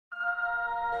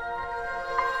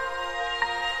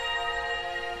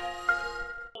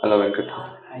Hello, Venkat.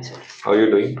 Hi, sir. How are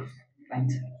you doing? Fine,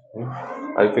 sir.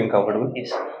 Are you feeling comfortable?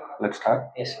 Yes. Let's start.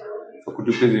 Yes, sir. So, could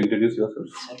you please introduce yourself?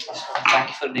 Sir, first of all, thank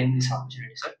you for giving this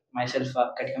opportunity, sir. Myself,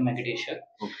 Katika Megadeshwar.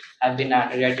 Okay. I've been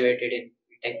undergraduated in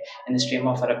Tech in the stream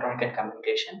of Electronic and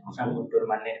Communication from Guntur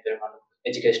Manni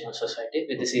Educational Society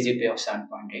with the CGPA of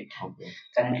 7.8. Okay.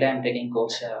 Currently, I'm taking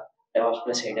course DevOps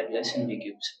plus AWS in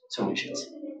Vcube solutions.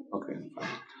 Okay. Fine.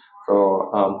 So,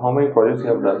 how many projects you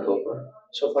have done so far?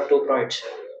 So, for 2 projects, sir.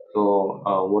 So,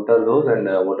 what are those and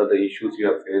what are the issues you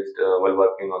have faced while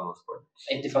working on those projects?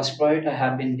 In the first project, I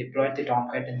have been deployed the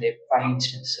Tomcat in the 5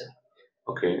 instance, sir.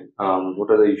 Okay.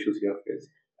 What are the issues you have faced?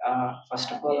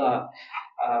 First of all,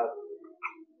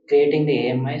 creating the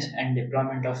AMIs and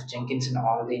deployment of Jenkins in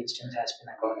all the instances has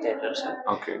been accounted, sir.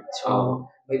 Okay. So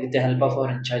with the help of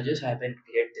our in charges, I have been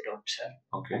create the route, sir,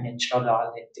 Okay. and install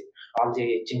all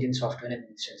the Jenkins software in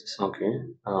instances. Okay.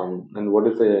 And what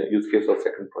is the use case of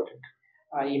second project?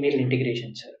 Email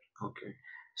integration, sir. Okay.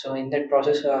 So in that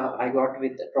process, I got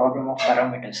with the problem of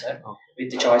parameter, sir,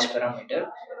 with the choice parameter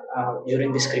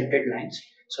during the scripted lines.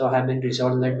 So I have been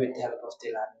resolved that with the help of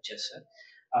the languages, sir.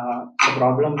 The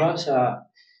problem was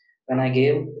when I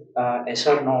gave yes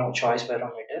or no choice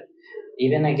parameter,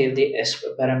 even I gave the S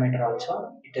parameter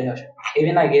also,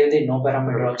 even I gave the no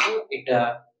parameter also, it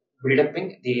build up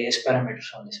in the S parameters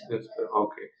only, sir. Yes, sir.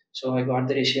 Okay. So I got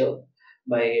the ratio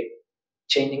by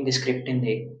changing the script in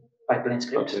the pipeline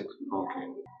scripts. Okay.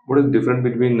 What is different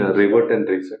between revert and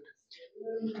reset?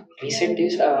 Reset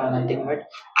is nothing but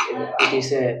it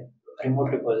is a remote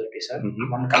repository, sir.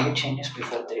 One commit changes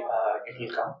before it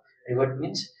will come. Revert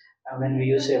means when we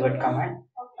use revert command,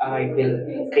 it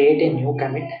will create a new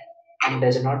commit and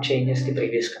does not changes the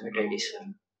previous commit ID, sir.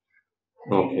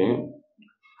 Okay.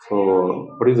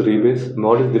 So, what is rebase?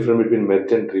 What is different between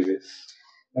merge and rebase?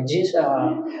 Merge is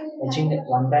merging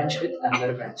one branch with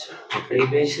another branch. Okay.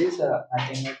 Rebase is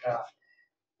nothing but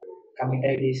commit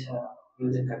ID is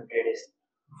using commit IDs.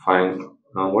 Fine.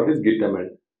 What is git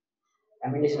amend?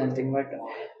 Amend is nothing but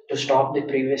to stop the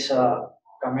previous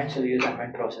comments, we use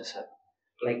amend processor,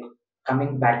 like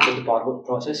coming back to the forward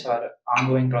process or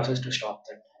ongoing process to stop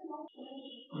that.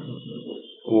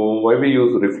 Why we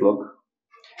use reflog?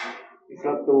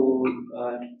 Reflog to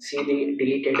see the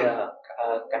deleted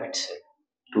commits.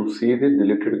 To see the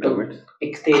deleted commits?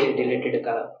 Pick the deleted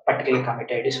particular commit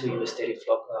IDs, we use the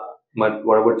reflog. But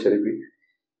what about cherry pick?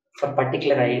 For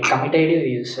particular commit ID we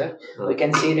use, we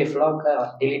can see reflog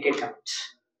deleted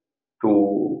commits.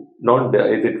 To not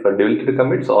is it for deleted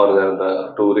commits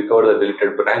or to recover the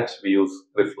deleted branch we use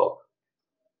reflog?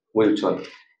 Which one?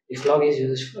 Reflog is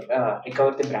used for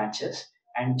recover the branches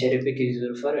and cherry pick is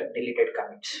used for deleted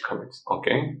commits.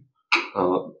 Okay.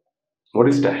 What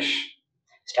is stash?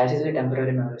 Stash is a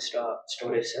temporary memory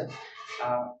storage, sir.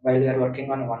 While we are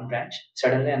working on one branch,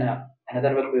 suddenly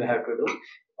another work we have to do.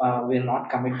 We will not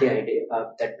commit the ID of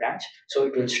that branch, so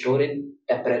it will store in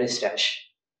temporary stash.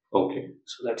 Okay.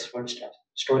 So that's what stash.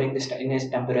 Storing this in a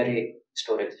temporary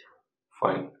storage.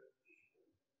 Fine.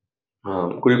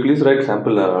 Could you please write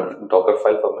sample Docker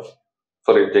file for me?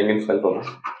 Sorry, Jenkins file for me.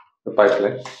 The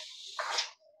pipeline.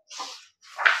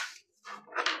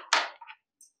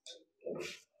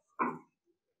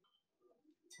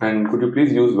 And could you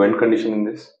please use when condition in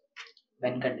this?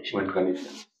 When condition. When condition.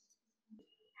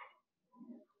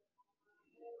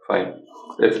 Fine.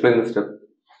 Explain the step.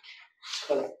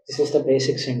 So this is the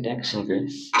basic syntax. Okay.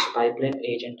 Pipeline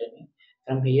agent.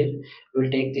 From here, we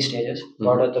will take the stages.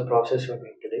 What are the process we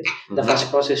need to do? The first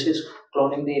process is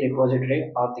cloning the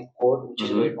repository or the code which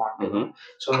is we want to do.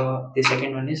 So the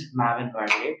second one is Maven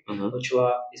validate, which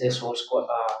is a source code.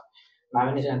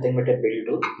 Maven is nothing but a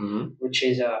build tool, which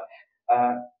is a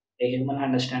human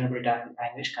understandable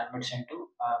language converts into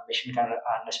machine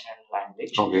understandable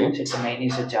language. Okay. So its main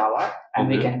is Java, and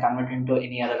we can convert into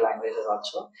any other languages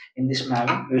also. In this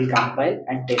Maven, we will compile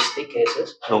and test the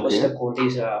cases. Once the code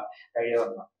is ready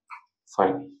or not.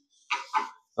 Fine.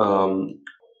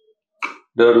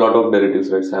 There are a lot of derivatives,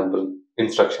 right? Sample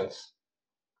instructions.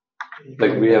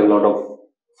 Like we have a lot of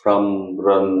from,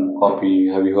 run, copy.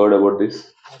 Have you heard about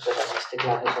this?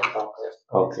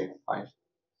 Okay, fine.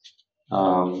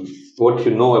 What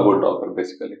you know about Docker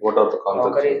basically? What are the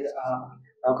concepts?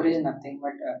 Docker is nothing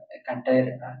but a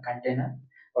container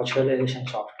virtualization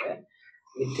software.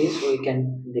 With this, we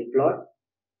can deploy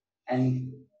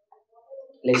and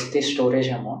list the storage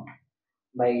amount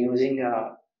by using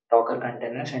Docker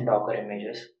containers and Docker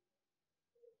images.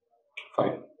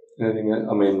 Fine. Anything else?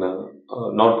 I mean,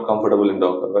 not comfortable in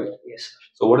Docker, right? Yes, sir.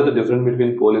 So, what is the difference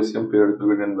between Policium,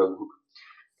 Peer-to-Peer, and Webhook?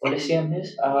 Policium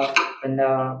is when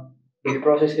the build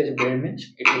process is built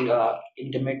means it will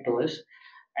intimate to us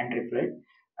and reply.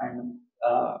 And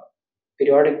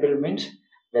periodic build means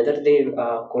whether the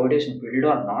code is built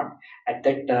or not at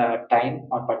that time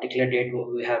or particular date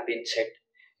we have been set,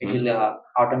 it will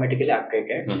automatically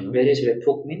updated. Whereas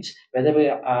webhook means whether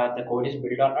the code is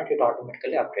built or not, it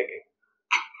automatically updated.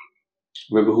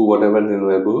 Webhook, whatever is in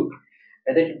webhook,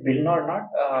 whether it built or not,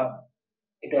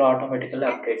 it will automatically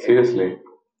update. Seriously?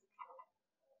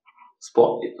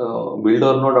 Build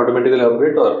or not automatically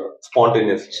update or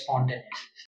spontaneous? Spontaneous.